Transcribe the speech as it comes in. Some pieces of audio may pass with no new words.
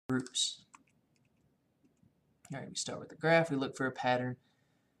groups. All right, we start with the graph, we look for a pattern.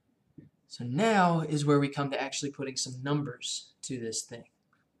 So now is where we come to actually putting some numbers to this thing.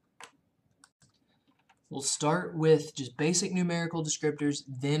 We'll start with just basic numerical descriptors,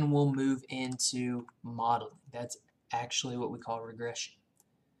 then we'll move into modeling. That's actually what we call regression.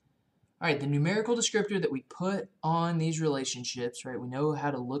 All right, the numerical descriptor that we put on these relationships, right, we know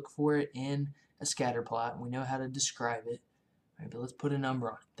how to look for it in a scatter plot, and we know how to describe it, right, but let's put a number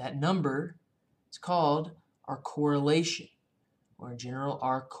on it. That number is called our correlation, or in general,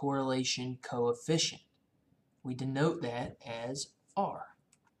 our correlation coefficient. We denote that as R.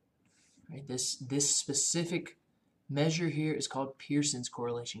 Right, this specific measure here is called Pearson's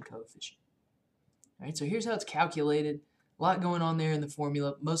correlation coefficient. All right, so here's how it's calculated. A lot going on there in the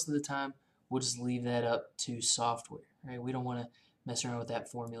formula. Most of the time, we'll just leave that up to software. Right? We don't want to mess around with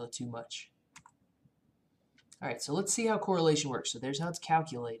that formula too much. All right, so let's see how correlation works. So there's how it's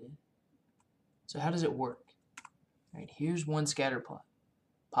calculated. So how does it work? All right, here's one scatter plot.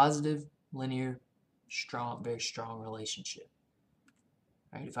 Positive, linear, strong, very strong relationship.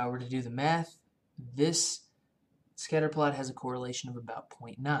 All right, if I were to do the math, this scatter plot has a correlation of about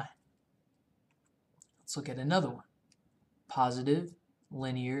 0.9. Let's look at another one. Positive,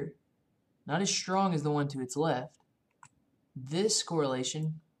 linear, not as strong as the one to its left. This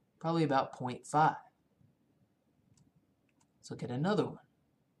correlation, probably about 0.5. Let's look at another one.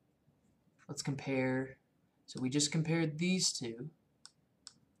 Let's compare, so we just compared these two.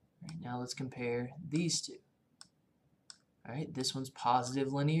 All right, now let's compare these two. All right, this one's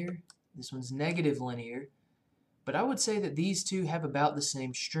positive linear, this one's negative linear, but I would say that these two have about the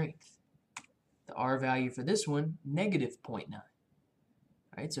same strength. The R value for this one, negative 0.9. All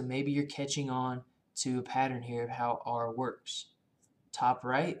right, so maybe you're catching on to a pattern here of how R works. Top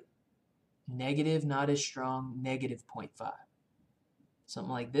right, negative, not as strong, negative 0.5.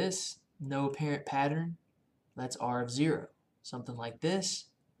 Something like this, no apparent pattern, that's R of 0. Something like this,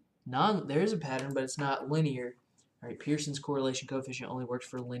 there is a pattern, but it's not linear. All right, Pearson's correlation coefficient only works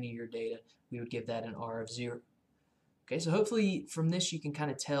for linear data. We would give that an R of 0. Okay, so hopefully from this you can kind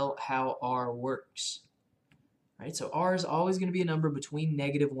of tell how R works. All right, so R is always going to be a number between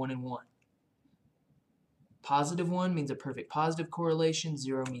 -1 and 1. Positive 1 means a perfect positive correlation.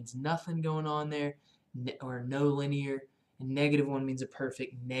 0 means nothing going on there, or no linear. And -1 means a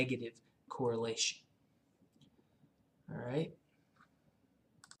perfect negative correlation. All right.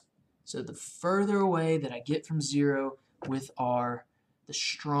 So the further away that I get from 0 with R, the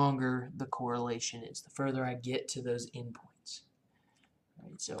stronger the correlation is, the further I get to those endpoints.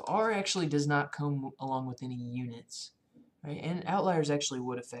 Right, so R actually does not come along with any units, right? And outliers actually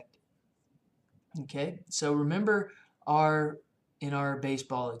would affect it. Okay, so remember in our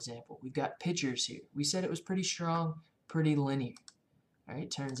baseball example, we've got pitchers here. We said it was pretty strong, pretty linear. All right,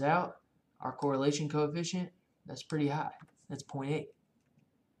 turns out our correlation coefficient, that's pretty high. That's 0.8.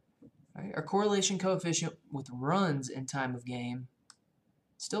 All right, our correlation coefficient with runs in time of game,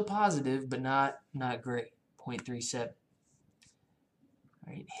 still positive, but not great, 0.37.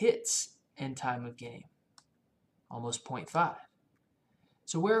 All right, hits in time of game, almost 0.5.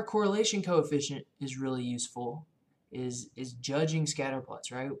 So where our correlation coefficient is really useful is judging scatter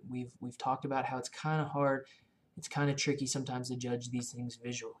plots, right? We've talked about how it's kind of hard, it's kind of tricky sometimes to judge these things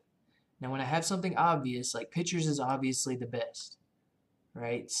visually. Now when I have something obvious, like pitchers is obviously the best,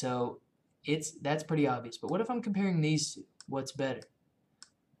 right? So that's pretty obvious. But what if I'm comparing these two? What's better?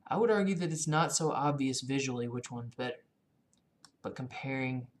 I would argue that it's not so obvious visually which one's better. But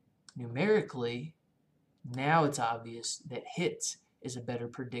comparing numerically, now it's obvious that hits is a better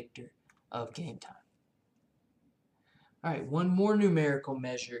predictor of game time. All right, one more numerical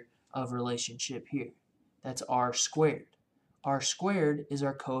measure of relationship here. That's R squared. R squared is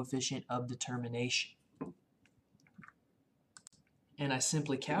our coefficient of determination. And I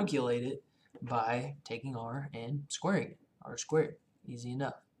simply calculate it by taking R and squaring it. R squared, easy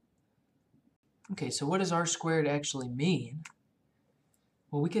enough. Okay, so what does R squared actually mean?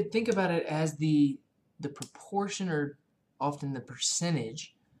 Well, we could think about it as the proportion, or often the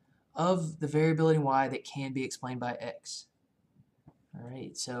percentage, of the variability in y that can be explained by x. All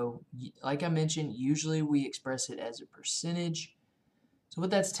right, so like I mentioned, usually we express it as a percentage. So what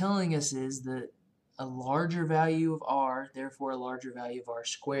that's telling us is that a larger value of r, therefore a larger value of r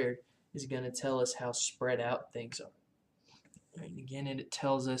squared, is going to tell us how spread out things are. Right, and again, it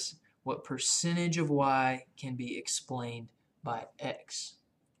tells us what percentage of y can be explained by x.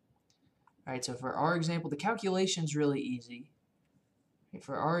 All right, so for our example, the calculation is really easy. Okay,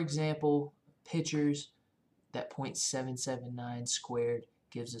 for our example, pitchers, that 0.779 squared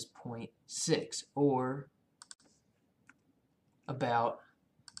gives us 0.6, or about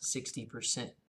 60%.